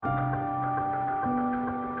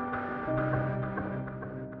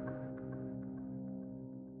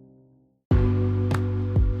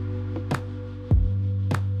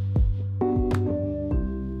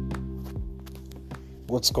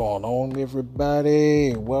What's going on,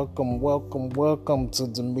 everybody? Welcome to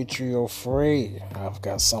Dimitri O'Fray. I've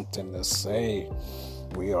got something to say.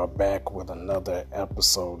 We are back with another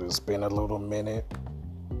episode. It's been a little minute.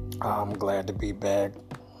 I'm glad to be back.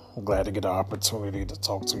 I'm glad to get the opportunity to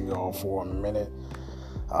talk to you all for a minute.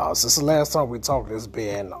 Since the last time we talked, it's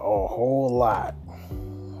been a whole lot.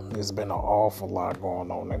 There's been an awful lot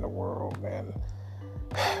going on in the world, and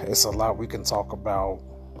it's a lot we can talk about.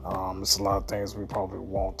 It's a lot of things we probably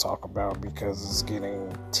won't talk about because it's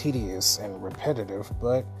getting tedious and repetitive,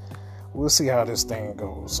 but we'll see how this thing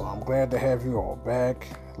goes. So I'm glad to have you all back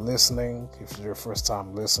listening. If it's your first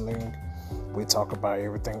time listening, we talk about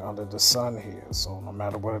everything under the sun here. So no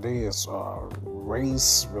matter what it is,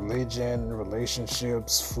 race, religion,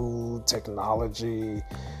 relationships, food, technology,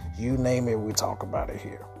 you name it, we talk about it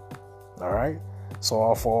here. All right?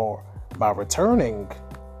 So for my returning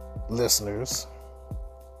listeners,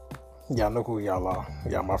 y'all know who y'all are.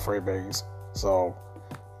 Y'all my Frey babies. So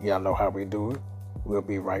y'all know how we do it. We'll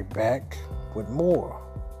be right back with more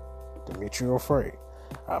Dimitri O'Fray.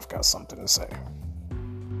 I've got something to say.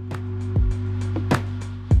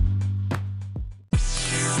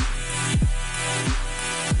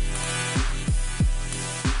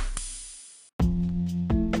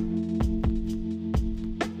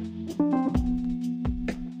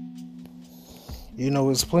 You know,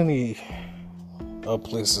 there's plenty of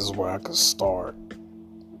places where I could start,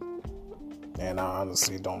 and I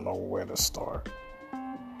honestly don't know where to start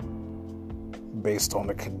based on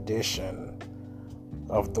the condition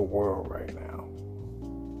of the world right now.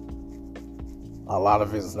 A lot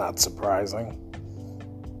of it is not surprising,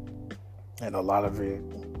 and a lot of it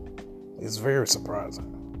is very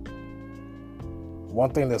surprising.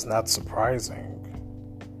 One thing that's not surprising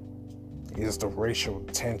is the racial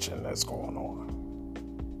tension that's going on.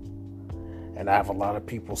 And I have a lot of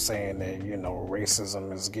people saying that,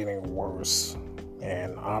 racism is getting worse.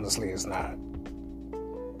 And honestly, it's not.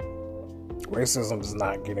 Racism is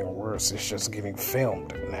not getting worse. It's just getting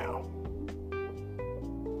filmed now.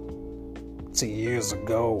 See, years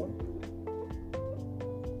ago,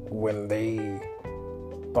 when they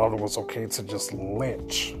thought it was okay to just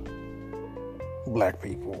lynch black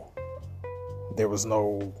people, there was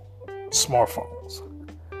no smartphones,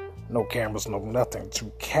 no cameras, no nothing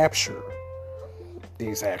to capture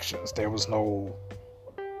these actions. There was no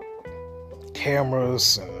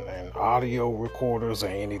cameras and audio recorders or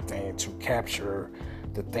anything to capture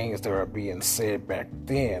the things that are being said back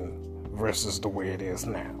then versus the way it is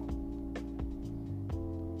now.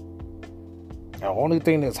 The only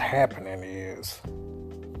thing that's happening is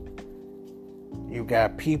you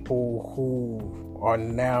got people who are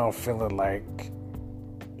now feeling like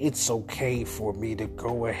it's okay for me to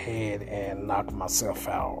go ahead and knock myself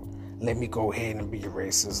out. Let me go ahead and be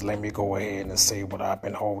racist. Let me go ahead and say what I've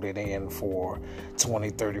been holding in for 20,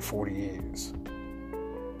 30, 40 years.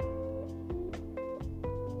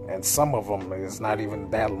 And some of them is not even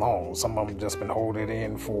that long. Some of them just been holding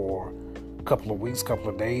in for a couple of weeks, couple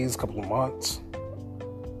of days, couple of months.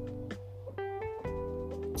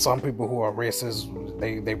 Some people who are racist,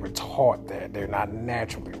 they were taught that. They're not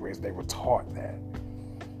naturally racist. They were taught that.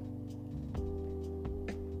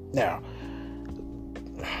 Now,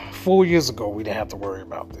 4 years ago, we didn't have to worry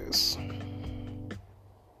about this.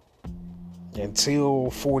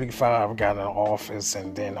 Until 45 got in office,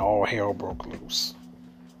 and then all hell broke loose.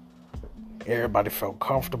 Everybody felt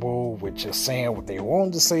comfortable with just saying what they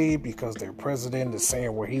wanted to say because their president is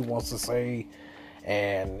saying what he wants to say,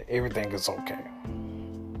 and everything is okay.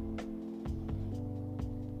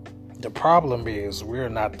 The problem is we're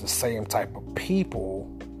not the same type of people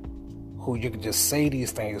who you can just say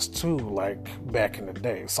these things to, like back in the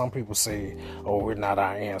day. Some people say, oh, we're not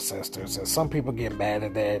our ancestors. And some people get mad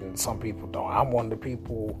at that, and some people don't. I'm one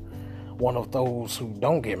of those who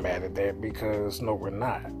don't get mad at that because, no, we're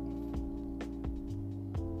not.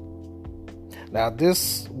 Now,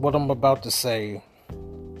 what I'm about to say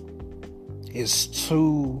is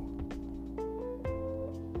to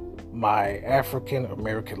my African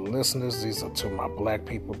American listeners. These are to my black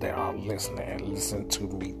people that are listening, and listen to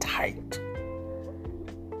me tight.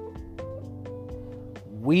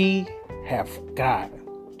 We have got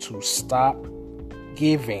to stop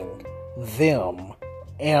giving them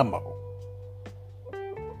ammo.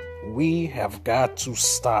 We have got to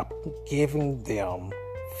stop giving them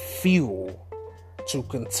fuel to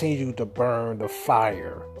continue to burn the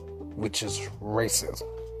fire, which is racism.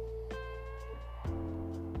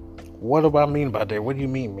 What do I mean by that? What do you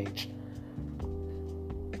mean, Meech?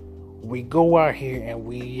 We go out here and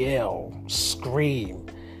we yell, scream,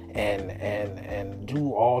 and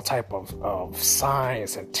do all type of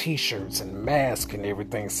signs and t-shirts and masks and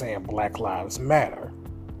everything saying Black Lives Matter.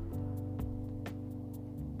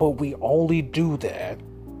 But we only do that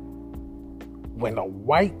when a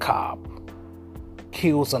white cop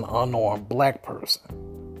kills an unarmed black person.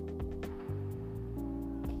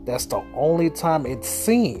 That's the only time it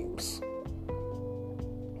seems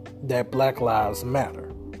that Black Lives Matter.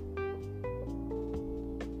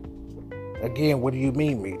 Again, what do you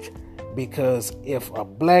mean, Meech? Because if a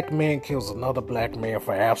black man kills another black man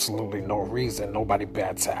for absolutely no reason, nobody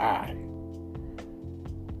bats an eye.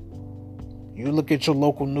 You look at your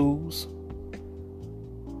local news,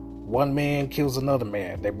 one man kills another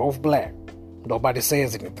man. They're both black. Nobody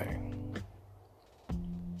says anything.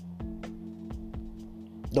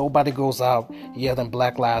 Nobody goes out yelling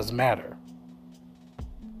Black Lives Matter.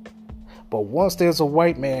 But once there's a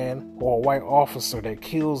white man or a white officer that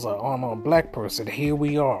kills an unarmed black person, here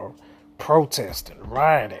we are protesting,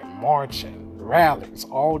 rioting, marching, rallies,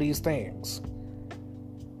 all these things.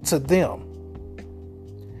 To them,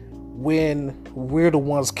 when we're the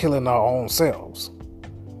ones killing our own selves.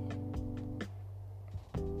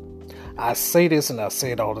 I say this and I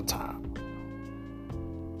say it all the time.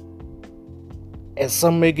 And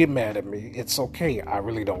some may get mad at me. It's okay. I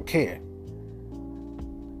really don't care.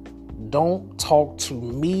 Don't talk to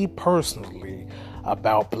me personally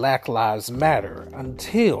about Black Lives Matter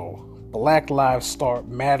until Black lives start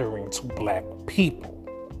mattering to black people.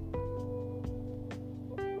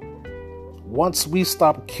 Once we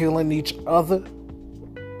stop killing each other,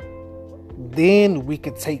 then we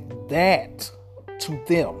can take that to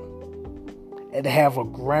them and have a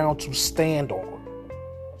ground to stand on.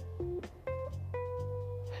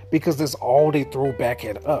 Because that's all they throw back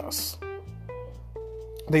at us.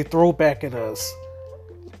 They throw back at us,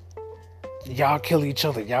 y'all kill each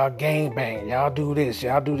other, y'all gang bang, y'all do this,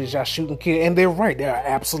 y'all shoot and kill. And they're right, they're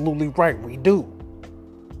absolutely right, we do.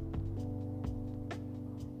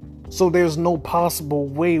 So there's no possible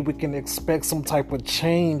way we can expect some type of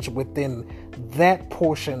change within that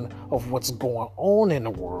portion of what's going on in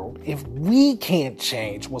the world if we can't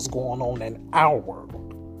change what's going on in our world.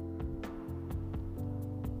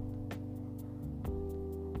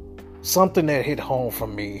 Something that hit home for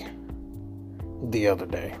me the other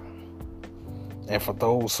day, and for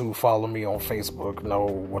those who follow me on Facebook know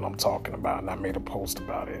what I'm talking about, and I made a post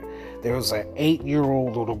about it. There was an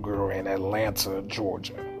 8-year-old little girl in Atlanta,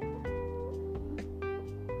 Georgia,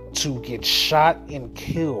 to get shot and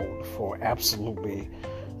killed for absolutely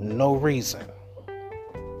no reason.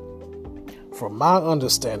 From my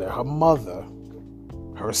understanding, her mother,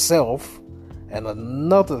 herself, and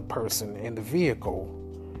another person in the vehicle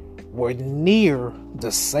were near the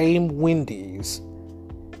same Wendy's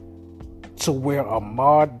to where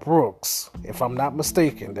Ahmaud Brooks, if I'm not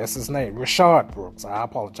mistaken, that's his name, Rayshard Brooks, I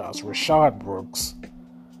apologize, Rayshard Brooks,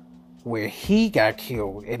 where he got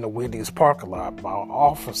killed in the Wendy's parking lot by an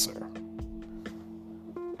officer.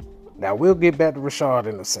 Now, we'll get back to Rayshard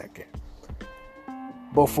in a second.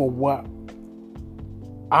 But for what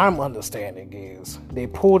I'm understanding is, they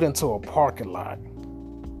pulled into a parking lot,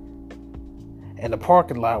 and the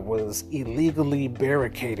parking lot was illegally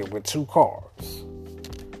barricaded with 2 cars.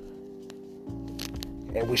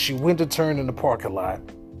 And when she went to turn in the parking lot,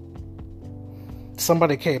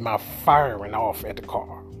 somebody came out firing off at the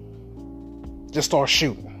car. Just started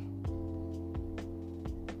shooting.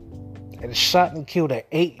 And shot and killed an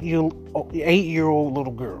 8-year-old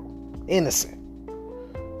little girl. Innocent.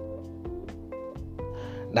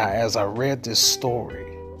 Now, as I read this story,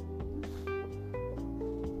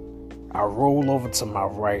 I roll over to my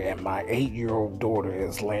right and my 8-year-old daughter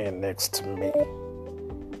is laying next to me.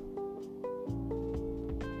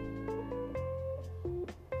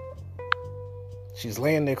 She's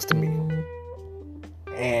laying next to me.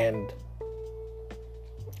 And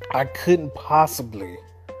I couldn't possibly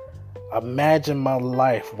imagine my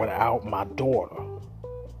life without my daughter.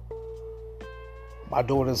 My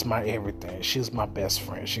daughter's my everything. She's my best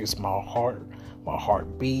friend. She's my heart, my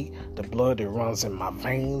heartbeat, the blood that runs in my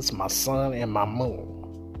veins, my sun and my moon.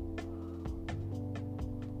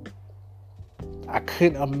 I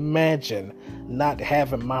couldn't imagine not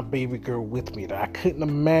having my baby girl with me. I couldn't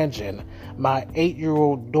imagine my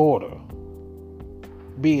 8-year-old daughter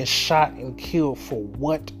being shot and killed for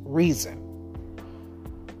what reason?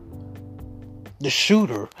 The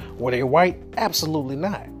shooter, were they white? Absolutely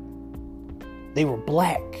not. They were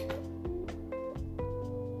black.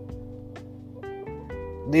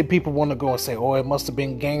 Then people want to go and say, oh, it must have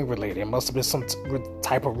been gang related. It must have been some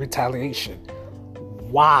type of retaliation.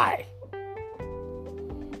 Why?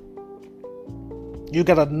 You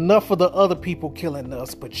got enough of the other people killing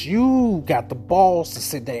us, but you got the balls to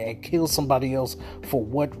sit there and kill somebody else for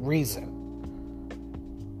what reason?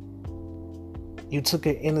 You took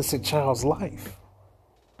an innocent child's life.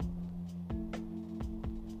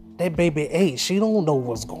 That baby 8, she don't know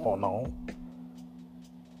what's going on.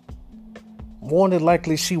 More than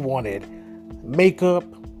likely, she wanted makeup,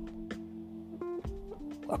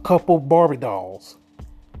 a couple Barbie dolls,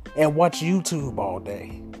 and watch YouTube all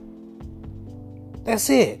day.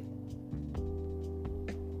 That's it.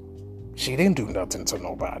 She didn't do nothing to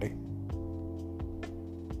nobody.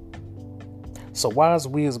 So why is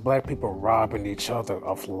we as black people robbing each other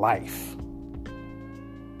of life?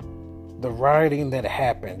 The rioting that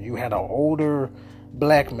happened, you had an older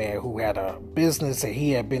black man who had a business and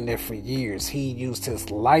he had been there for years. He used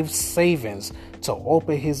his life savings to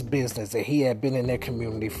open his business and he had been in that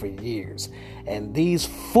community for years. And these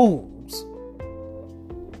fools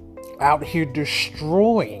out here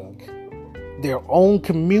destroying their own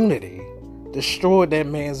community, destroyed that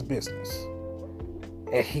man's business.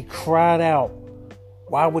 And he cried out,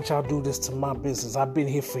 "Why would y'all do this to my business? I've been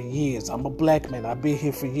here for years. I'm a black man. I've been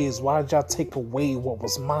here for years. Why did y'all take away what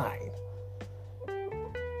was mine?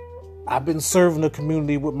 I've been serving the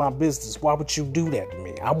community with my business. Why would you do that to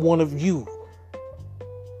me? I'm one of you.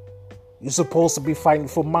 You're supposed to be fighting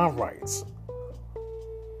for my rights."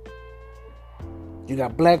 You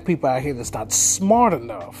got black people out here that's not smart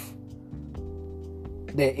enough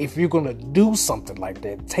that if you're going to do something like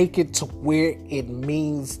that, take it to where it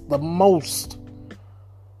means the most.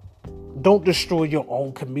 Don't destroy your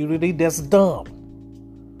own community. That's dumb.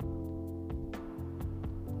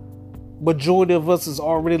 Majority of us is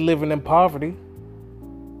already living in poverty.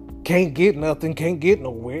 Can't get nothing, can't get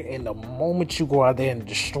nowhere. And the moment you go out there and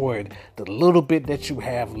destroy it, the little bit that you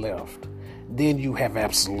have left, then you have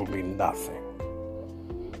absolutely nothing.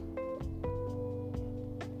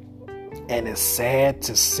 And it's sad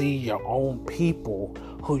to see your own people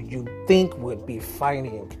who you think would be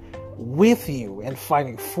fighting with you and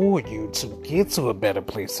fighting for you to get to a better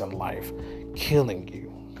place in life, killing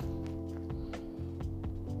you.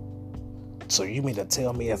 So you mean to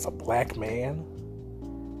tell me as a black man,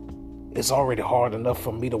 it's already hard enough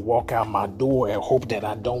for me to walk out my door and hope that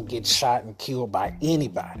I don't get shot and killed by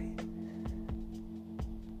anybody?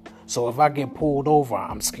 So if I get pulled over,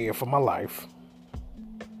 I'm scared for my life.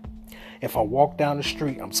 If I walk down the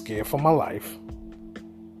street, I'm scared for my life.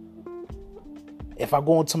 If I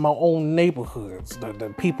go into my own neighborhoods,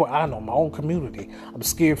 the people I know, my own community, I'm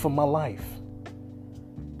scared for my life.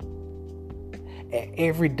 And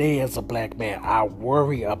every day as a black man, I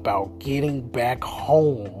worry about getting back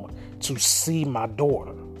home to see my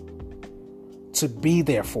daughter, to be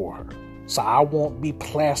there for her. So I won't be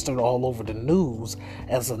plastered all over the news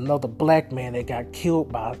as another black man that got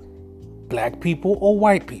killed by black people or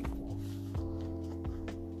white people.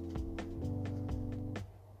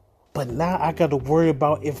 But now I got to worry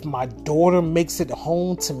about if my daughter makes it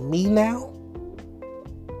home to me now.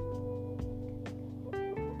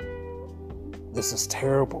 This is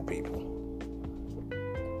terrible, people.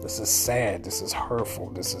 This is sad. This is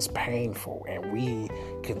hurtful. This is painful. And we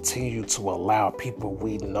continue to allow people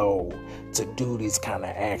we know to do these kind of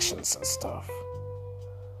actions and stuff.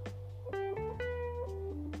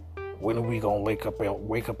 When are we going to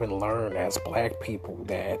wake up and learn as black people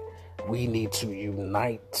that we need to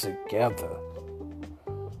unite together?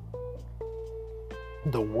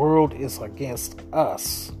 The world is against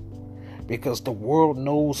us because the world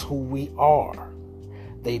knows who we are.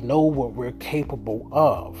 They know what we're capable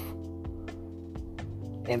of.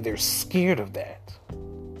 And they're scared of that.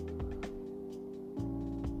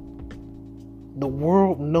 The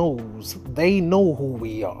world knows. They know who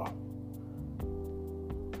we are.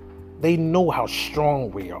 They know how strong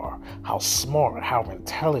we are, how smart, how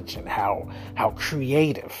intelligent, how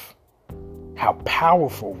creative, how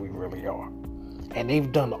powerful we really are. And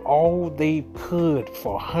they've done all they could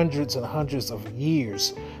for hundreds and hundreds of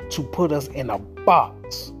years to put us in a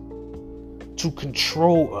box, to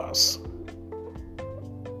control us,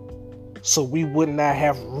 so we would not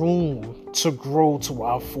have room to grow to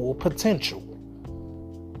our full potential.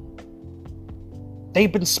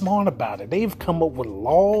 They've been smart about it. They've come up with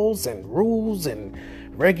laws and rules and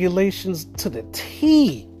regulations to the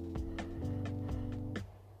T.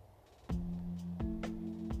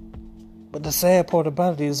 But the sad part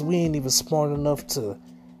about it is we ain't even smart enough to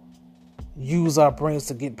use our brains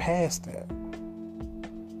to get past that.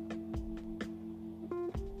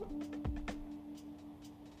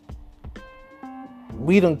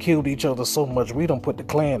 We done killed each other so much, we done put the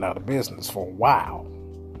Klan out of business for a while.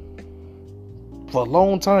 For a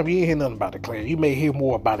long time, you ain't hear nothing about the Klan. You may hear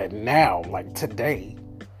more about it now, like today.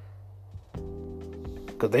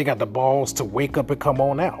 Because they got the balls to wake up and come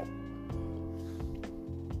on out.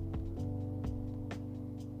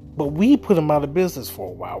 But we put them out of business for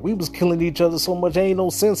a while. We was killing each other so much, ain't no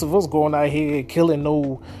sense of us going out here and killing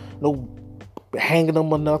no hanging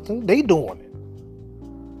them or nothing. They doing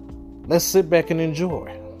it. Let's sit back and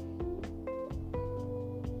enjoy.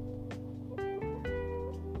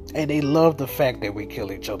 And they love the fact that we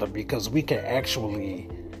kill each other because we can actually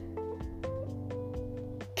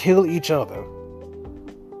kill each other.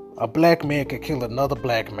 A black man could kill another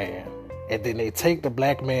black man, and then they take the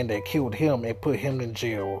black man that killed him and put him in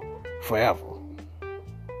jail forever.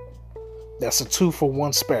 That's a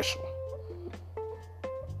 2-for-1 special.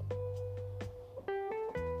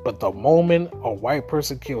 But the moment a white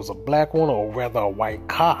person kills a black one, or rather a white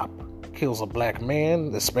cop kills a black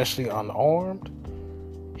man, especially unarmed,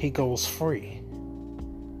 he goes free.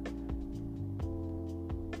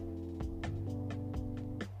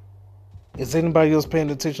 Is anybody else paying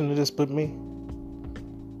attention to this but me?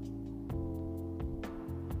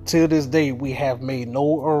 Till this day, we have made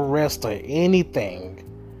no arrest or anything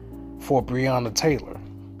for Breonna Taylor.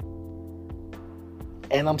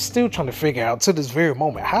 And I'm still trying to figure out to this very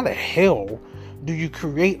moment, how the hell do you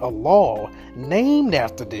create a law named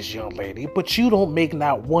after this young lady, but you don't make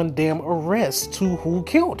not one damn arrest to who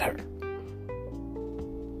killed her?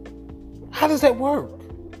 How does that work?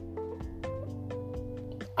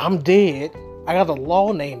 I'm dead. I got a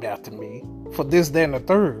law named after me for this, that, and the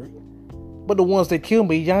third. But the ones that killed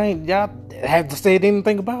me, y'all have to say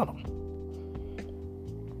anything about them.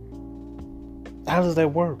 How does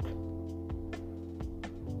that work?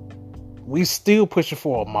 We still pushing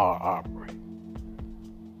for Ahmaud Arbery.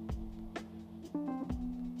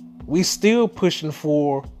 We still pushing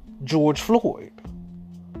for George Floyd.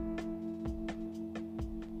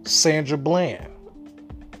 Sandra Bland.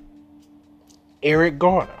 Eric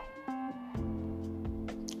Garner.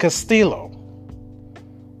 Castillo.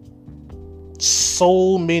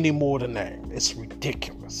 So many more to name. It's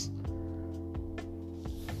ridiculous.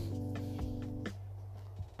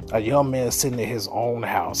 A young man sitting in his own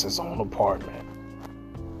house, his own apartment,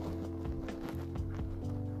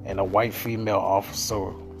 and a white female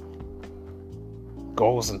officer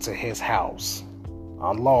goes into his house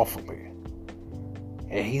unlawfully,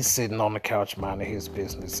 and he's sitting on the couch minding his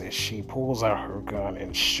business, and she pulls out her gun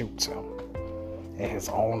and shoots him in his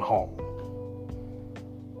own home.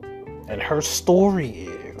 And her story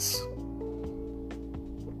is,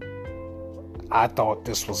 I thought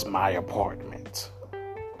this was my apartment.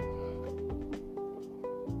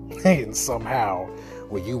 And somehow,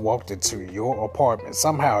 when you walked into your apartment,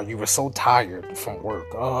 somehow you were so tired from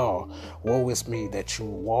work. Oh, woe is me that you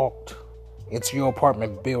walked into your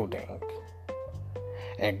apartment building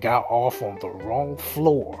and got off on the wrong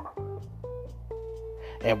floor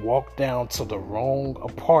and walked down to the wrong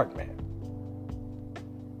apartment.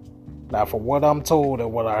 Now, for what I'm told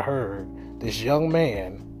and what I heard, this young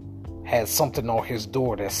man had something on his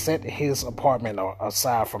door that set his apartment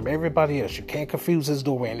aside from everybody else. You can't confuse his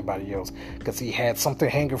door with anybody else because he had something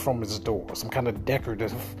hanging from his door, some kind of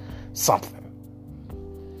decorative something.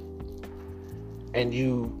 And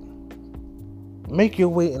you make your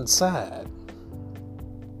way inside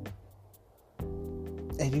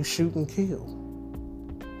and you shoot and kill.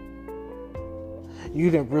 You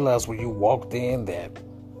didn't realize when you walked in that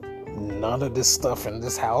none of this stuff in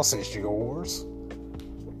this house is yours.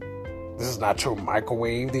 This is not your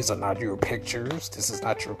microwave. These are not your pictures. This is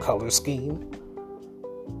not your color scheme.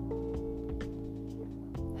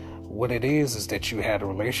 What it is that you had a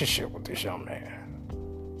relationship with this young man.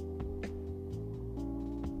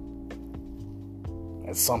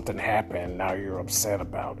 And something happened, now you're upset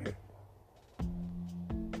about it.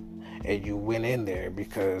 And you went in there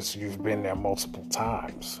because you've been there multiple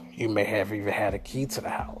times. You may have even had a key to the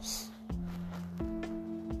house.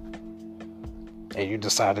 And you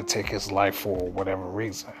decided to take his life for whatever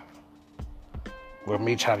reason. Well,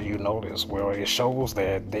 Meech, how do you know this? Well, it shows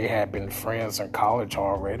that they had been friends in college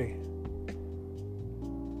already.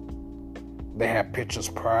 They had pictures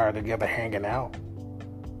prior together hanging out.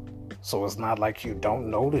 So it's not like you don't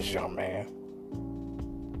know this young man.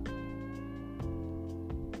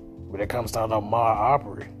 When it comes down to Ahmaud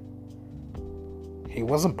Arbery, he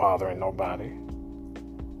wasn't bothering nobody.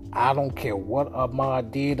 I don't care what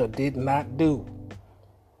Ahmaud did or did not do.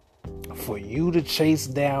 For you to chase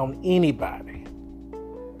down anybody,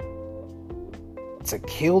 to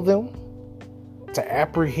kill them, to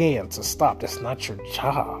apprehend, to stop, that's not your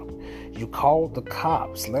job. You call the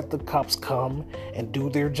cops. Let the cops come and do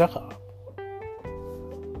their job.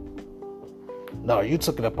 No, you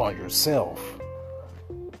took it upon yourself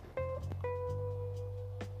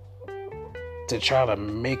to try to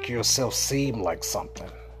make yourself seem like something.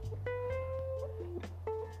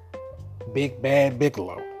 Big Bad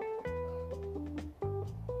Bigelow.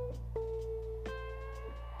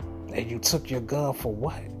 And you took your gun for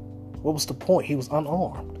what? What was the point? He was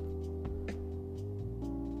unarmed.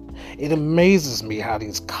 It amazes me how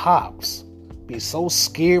these cops be so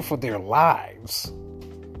scared for their lives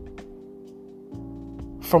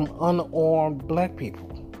from unarmed black people.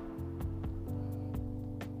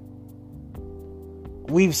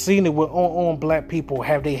 We've seen it with unarmed black people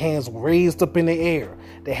have their hands raised up in the air.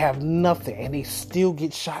 They have nothing and they still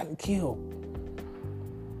get shot and killed.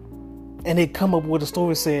 And they come up with a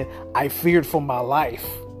story saying, I feared for my life.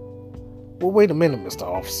 Well, wait a minute, Mr.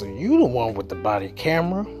 Officer. You the one with the body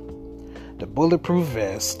camera, the bulletproof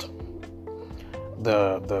vest,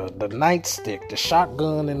 the nightstick, the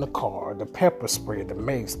shotgun in the car, the pepper spray, the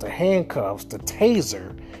mace, the handcuffs, the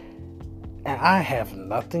taser, and I have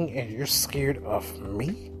nothing and you're scared of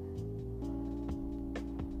me?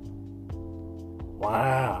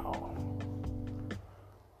 Wow.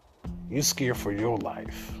 You're scared for your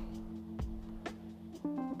life.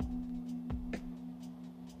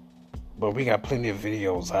 But we got plenty of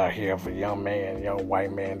videos out here of a young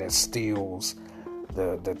white man that steals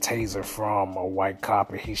the taser from a white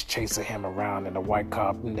cop, and he's chasing him around, and the white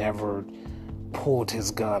cop never pulled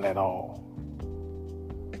his gun at all.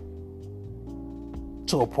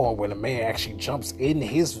 To a point where the man actually jumps in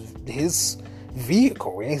his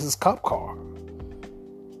vehicle, in his cop car,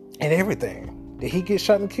 and everything. Did he get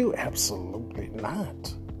shot and killed? Absolutely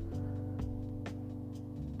not.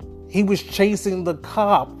 He was chasing the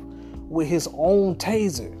cop with his own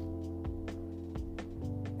taser.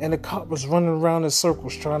 And the cop was running around in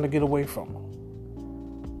circles trying to get away from him.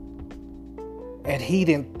 And he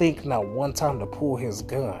didn't think not one time to pull his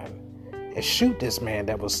gun and shoot this man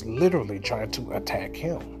that was literally trying to attack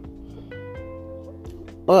him.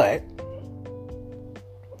 But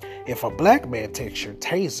if a black man takes your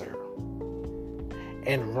taser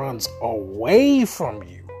and runs away from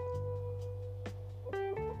you,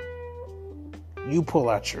 you pull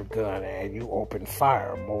out your gun and you open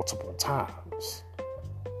fire multiple times.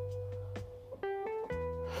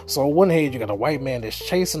 So on one hand, you got a white man that's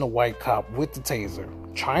chasing a white cop with the taser,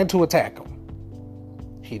 trying to attack him.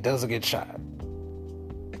 He doesn't get shot.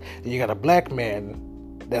 Then you got a black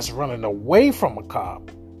man that's running away from a cop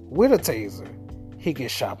with a taser. He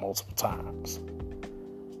gets shot multiple times.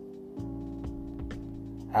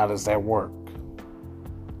 How does that work?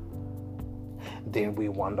 Then we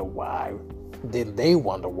wonder why. Then they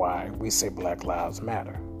wonder why we say Black Lives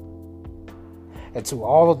Matter. And to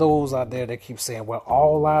all of those out there that keep saying, well,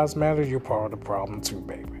 all lives matter, you're part of the problem too,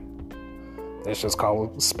 baby. Let's just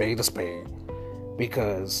call it a spade.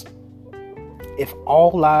 Because if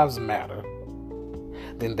all lives matter,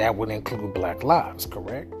 then that would include black lives,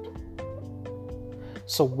 correct?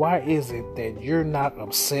 So why is it that you're not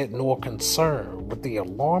upset nor concerned with the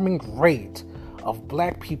alarming rate of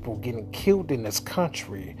black people getting killed in this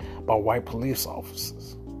country by white police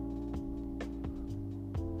officers?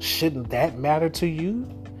 Shouldn't that matter to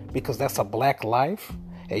you? Because that's a black life?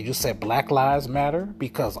 And you said black lives matter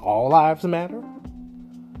because all lives matter?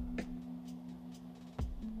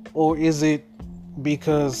 Or is it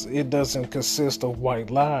because it doesn't consist of white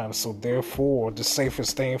lives, so therefore the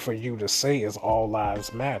safest thing for you to say is all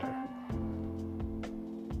lives matter?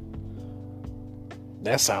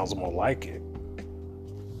 That sounds more like it.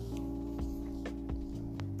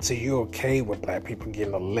 So you're okay with black people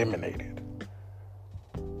getting eliminated?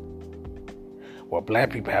 What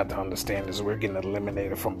black people have to understand is we're getting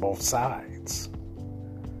eliminated from both sides.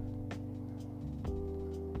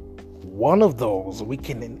 One of those we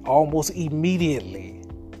can almost immediately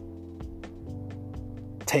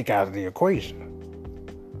take out of the equation.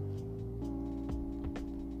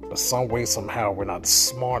 But some way, somehow, we're not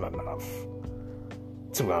smart enough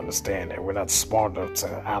to understand that. We're not smart enough to,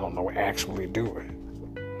 actually do it.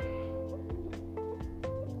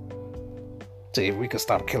 See, if we could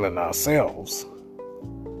stop killing ourselves,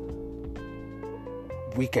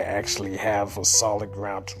 we could actually have a solid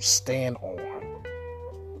ground to stand on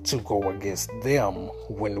to go against them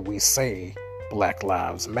when we say Black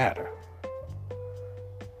Lives Matter.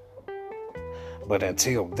 But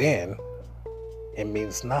until then, it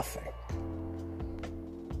means nothing.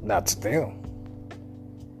 Not to them.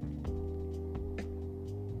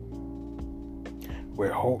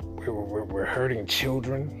 We're hurting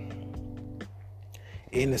children,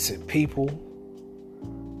 innocent people,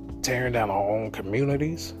 tearing down our own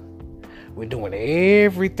communities. We're doing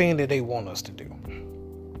everything that they want us to do.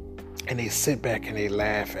 and they sit back and they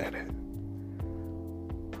laugh at it.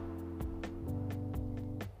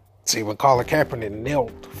 See, when Colin Kaepernick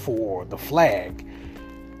knelt for the flag,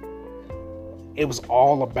 it was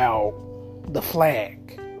all about the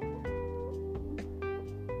flag.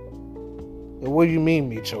 And what do you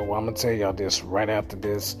mean, Micho? Well, I'm going to tell y'all this right after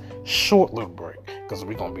this short little break, because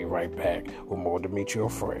we're going to be right back with more Demetrio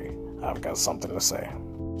Frey. I've got something to say.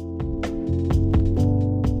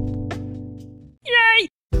 Yay!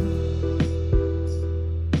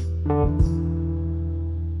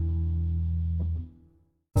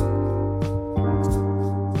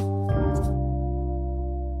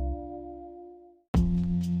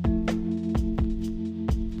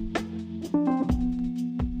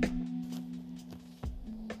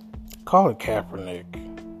 Colin Kaepernick,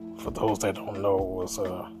 for those that don't know, was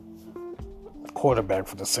a quarterback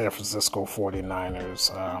for the San Francisco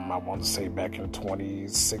 49ers. I want to say back in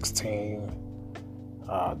 2016,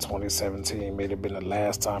 2017, may have been the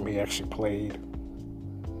last time he actually played.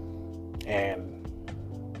 And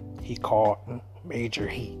he caught major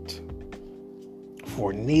heat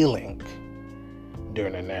for kneeling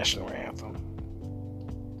during the national anthem.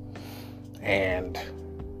 And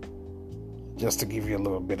just to give you a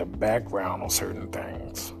little bit of background on certain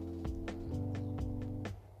things,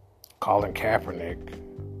 Colin Kaepernick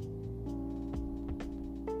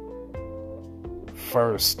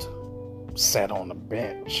first sat on the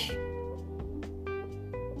bench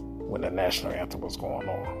when the national anthem was going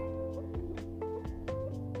on.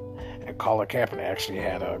 And Colin Kaepernick actually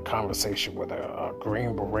had a conversation with a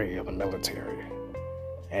Green Beret of the military.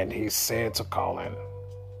 And he said to Colin,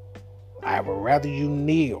 "I would rather you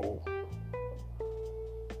kneel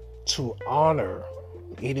to honor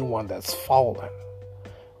anyone that's fallen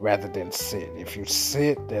rather than sit. If you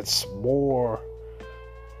sit, that's more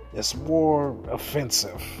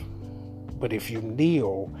offensive. But if you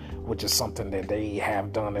kneel, which is something that they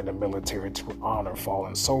have done in the military to honor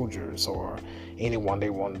fallen soldiers or anyone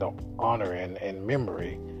they want to honor in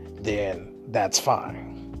memory, then that's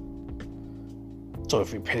fine." So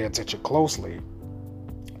if you pay attention closely,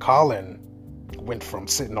 Colin went from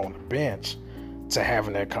sitting on the bench to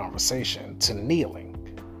having that conversation to kneeling.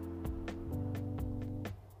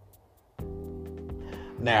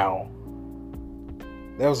 Now,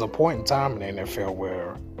 there was a point in time in the NFL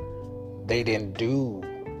where they didn't do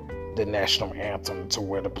the national anthem to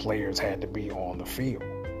where the players had to be on the field.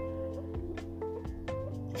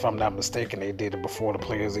 If I'm not mistaken, they did it before the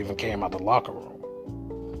players even came out of the locker room.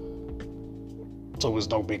 So it was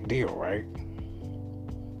no big deal, right?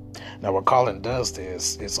 Now, what Colin does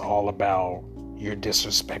is, it's all about you're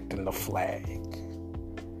disrespecting the flag.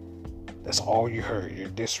 That's all you heard. You're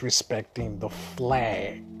disrespecting the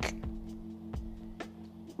flag.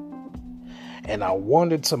 And I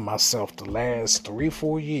wondered to myself the last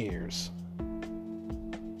 3-4 years,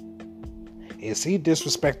 is he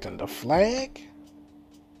disrespecting the flag?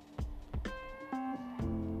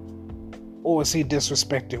 Or is he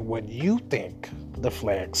disrespecting what you think the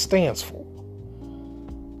flag stands for?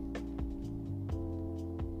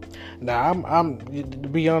 Now, I'm to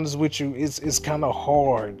be honest with you, it's kind of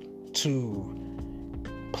hard to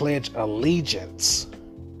pledge allegiance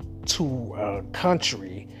to a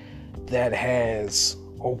country that has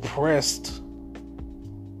oppressed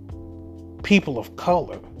people of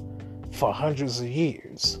color for hundreds of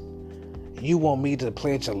years. You want me to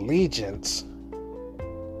pledge allegiance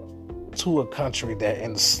to a country that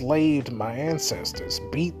enslaved my ancestors,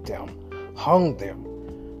 beat them, hung them,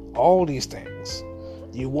 all these things.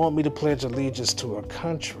 You want me to pledge allegiance to a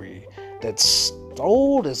country that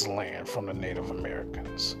stole this land from the Native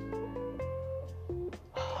Americans.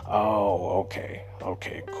 Oh, okay,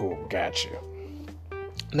 cool, got you.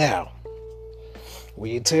 Now,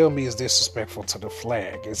 when you tell me it's disrespectful to the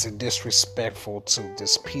flag, is it disrespectful to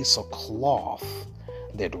this piece of cloth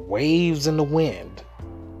that waves in the wind?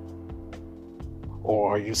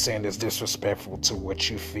 Or are you saying it's disrespectful to what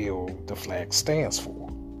you feel the flag stands for?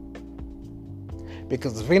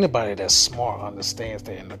 Because if anybody that's smart understands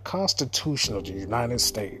that in the Constitution of the United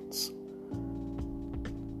States,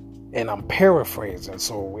 and I'm paraphrasing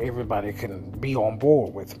so everybody can be on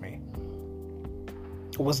board with me,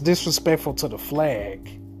 what's disrespectful to the flag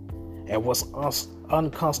and what's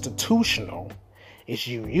unconstitutional is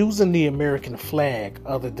you using the American flag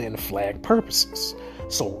other than flag purposes.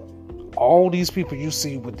 So all these people you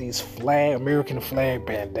see with these American flag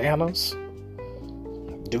bandanas,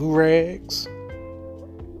 do-rags,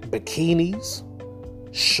 bikinis,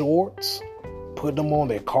 shorts, putting them on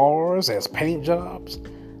their cars as paint jobs,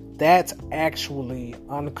 that's actually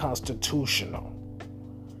unconstitutional.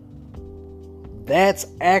 That's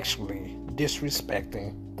actually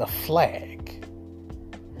disrespecting the flag.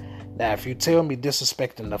 Now, if you tell me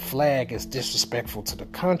disrespecting the flag is disrespectful to the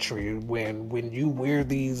country, when you wear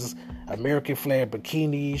these American flag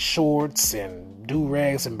bikinis, shorts, and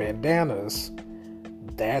do-rags and bandanas,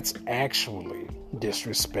 that's actually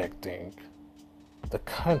disrespecting the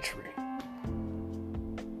country.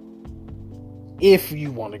 If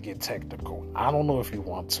you want to get technical, I don't know if you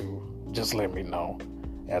want to, just let me know.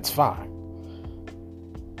 That's fine.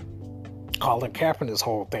 Colin Kaepernick's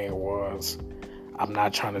whole thing was, I'm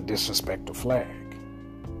not trying to disrespect the flag,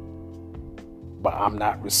 but I'm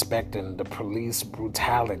not respecting the police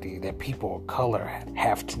brutality that people of color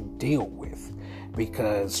have to deal with,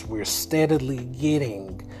 because we're steadily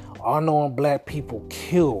getting unarmed black people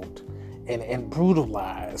killed and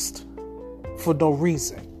brutalized for no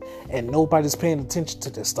reason. And nobody's paying attention to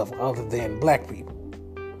this stuff other than black people.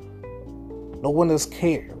 No one else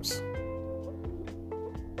cares.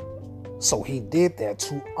 So he did that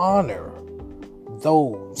to honor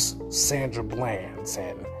those Sandra Bland's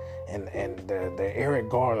and the Eric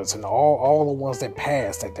Garners and all the ones that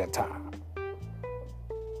passed at that time.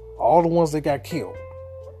 All the ones that got killed.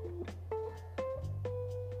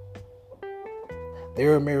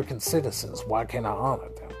 They're American citizens. Why can't I honor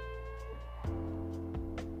them?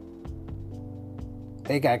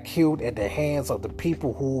 They got killed at the hands of the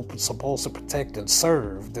people who were supposed to protect and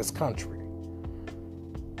serve this country.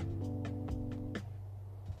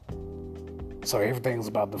 So everything's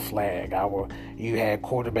about the flag. You had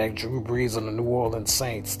quarterback Drew Brees on the New Orleans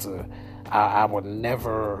Saints. I would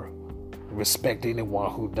never respect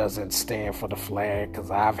anyone who doesn't stand for the flag,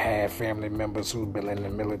 because I've had family members who've been in the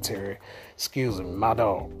military. Excuse me, my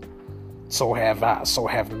dog. So have I. So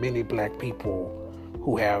have many black people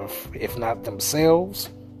who have, if not themselves,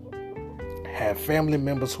 have family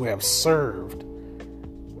members who have served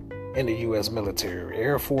in the U.S. military,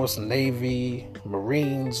 Air Force, Navy,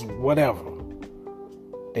 Marines, whatever.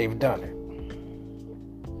 They've done it.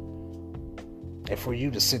 And for you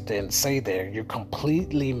to sit there and say that, you're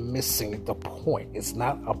completely missing the point. It's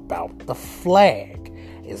not about the flag.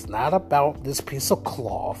 It's not about this piece of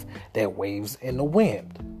cloth that waves in the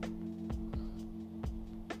wind.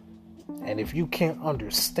 And if you can't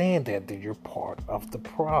understand that, then you're part of the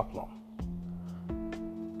problem.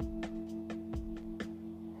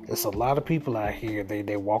 There's a lot of people out here,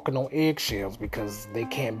 they're walking on eggshells because they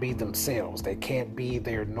can't be themselves. They can't be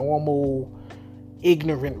their normal,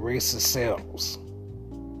 ignorant, racist selves.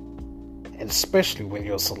 And especially when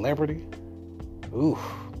you're a celebrity,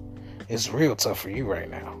 it's real tough for you right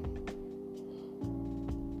now.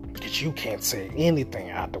 Because you can't say anything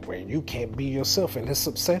out the way. You can't be yourself, and it's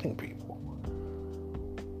upsetting people.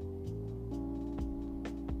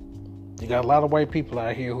 You got a lot of white people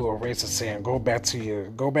out here who are racist saying, go back to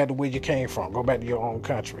where you came from. Go back to your own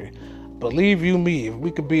country. Believe you me, if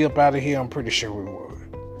we could be up out of here, I'm pretty sure we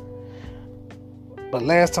would. But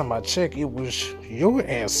last time I checked, it was your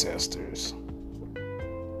ancestors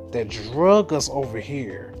that drug us over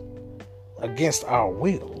here against our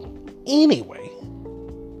will. Anyway,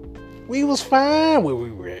 we was fine where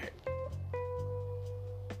we were at.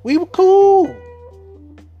 We were cool.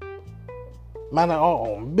 Minding our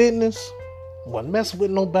own business, wasn't messing with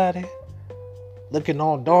nobody, looking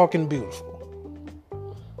all dark and beautiful.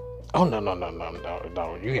 Oh, no.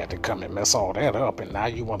 You had to come and mess all that up, and now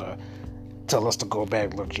you want to tell us to go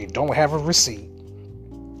back. Look, you don't have a receipt.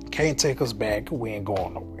 Can't take us back. We ain't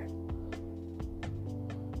going nowhere.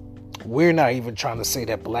 We're not even trying to say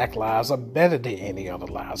that black lives are better than any other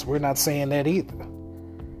lives. We're not saying that either.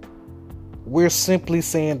 We're simply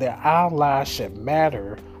saying that our lives should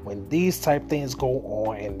matter when these type things go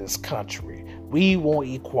on in this country. We want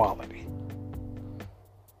equality.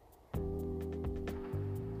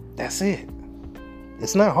 That's it.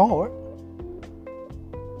 It's not hard.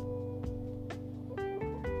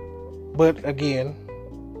 But again,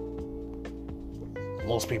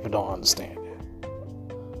 most people don't understand that.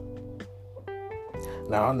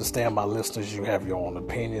 Now, I understand, my listeners, you have your own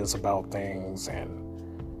opinions about things and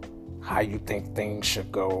how you think things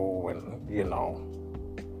should go, and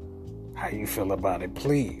how you feel about it.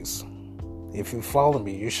 Please, if you follow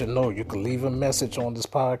me, you should know you can leave a message on this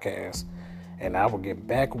podcast and I will get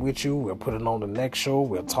back with you. We'll put it on the next show.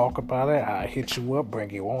 We'll talk about it. I'll hit you up,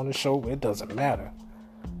 bring you on the show. It doesn't matter.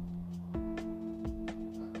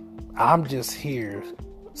 I'm just here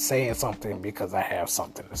saying something because I have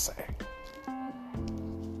something to say.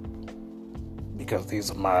 Because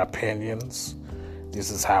these are my opinions.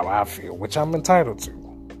 This is how I feel, which I'm entitled to.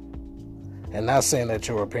 And not saying that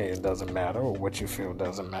your opinion doesn't matter or what you feel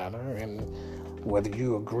doesn't matter. And whether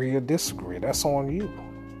you agree or disagree, that's on you.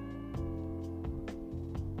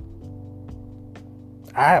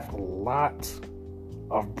 I have a lot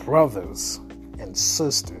of brothers and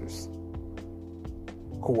sisters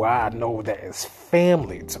who I know that is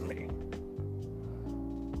family to me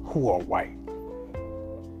who are white.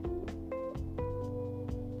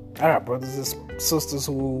 I got brothers and sisters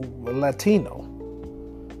who are Latino.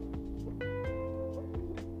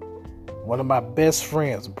 One of my best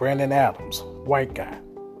friends, Brandon Adams, white guy.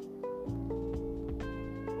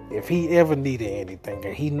 If he ever needed anything,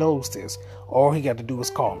 and he knows this, all he got to do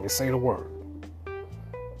is call me, say the word.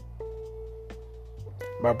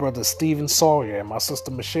 My brother Steven Sawyer and my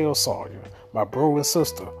sister Michelle Sawyer, my bro and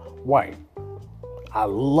sister, white. I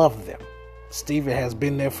love them. Steven has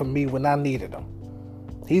been there for me when I needed him.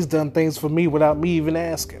 He's done things for me without me even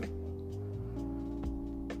asking.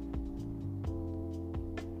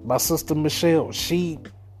 My sister Michelle,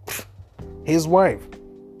 his wife,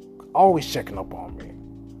 always checking up on me.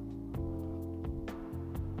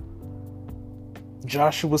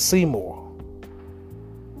 Joshua Seymour,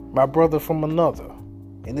 my brother from another,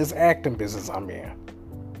 in this acting business I'm in.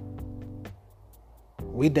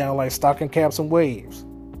 We down like stocking caps and waves.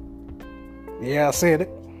 Yeah, I said it.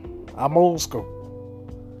 I'm old school.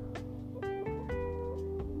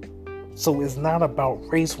 So it's not about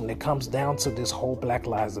race when it comes down to this whole Black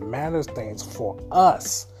Lives Matter things. For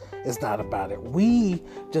us, it's not about it. We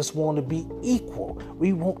just want to be equal.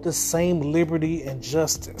 We want the same liberty and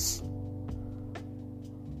justice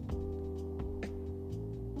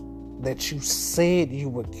that you said you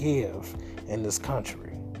would give in this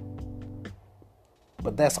country.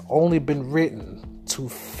 But that's only been written to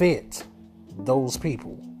fit those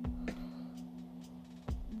people.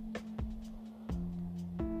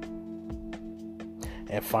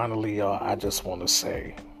 And finally, y'all, I just want to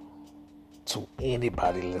say to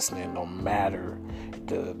anybody listening, no matter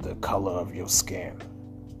the color of your skin,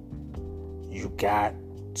 you got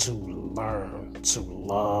to learn to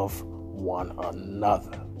love one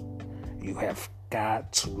another. You have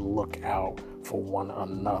got to look out for one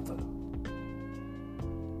another.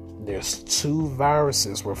 There's two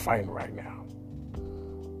viruses we're fighting right now.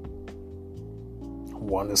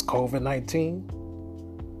 One is COVID-19.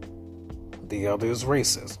 The other is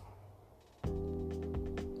racism.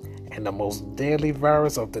 And the most deadly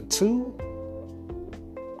virus of the two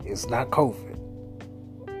is not COVID.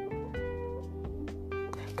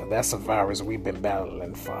 Because that's a virus we've been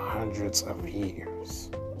battling for hundreds of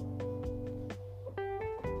years.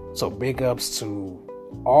 So big ups to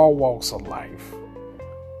all walks of life,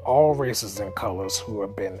 all races and colors who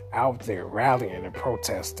have been out there rallying and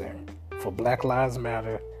protesting for Black Lives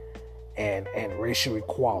Matter and racial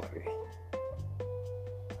equality.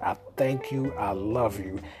 I thank you, I love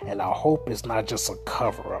you, and I hope it's not just a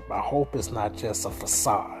cover-up. I hope it's not just a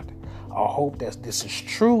facade. I hope that this is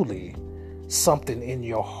truly something in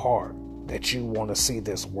your heart that you want to see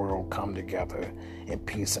this world come together in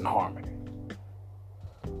peace and harmony.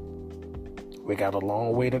 We got a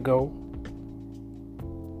long way to go.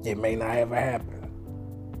 It may not ever happen.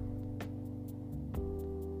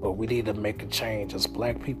 But we need to make a change as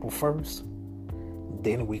black people first.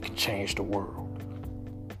 Then we can change the world.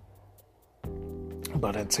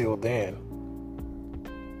 But until then,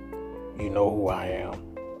 you know who I am.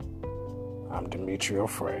 I'm Demetrio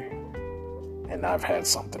Frey. And I've had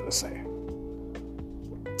something to say.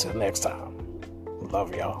 Till next time.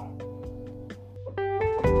 Love y'all.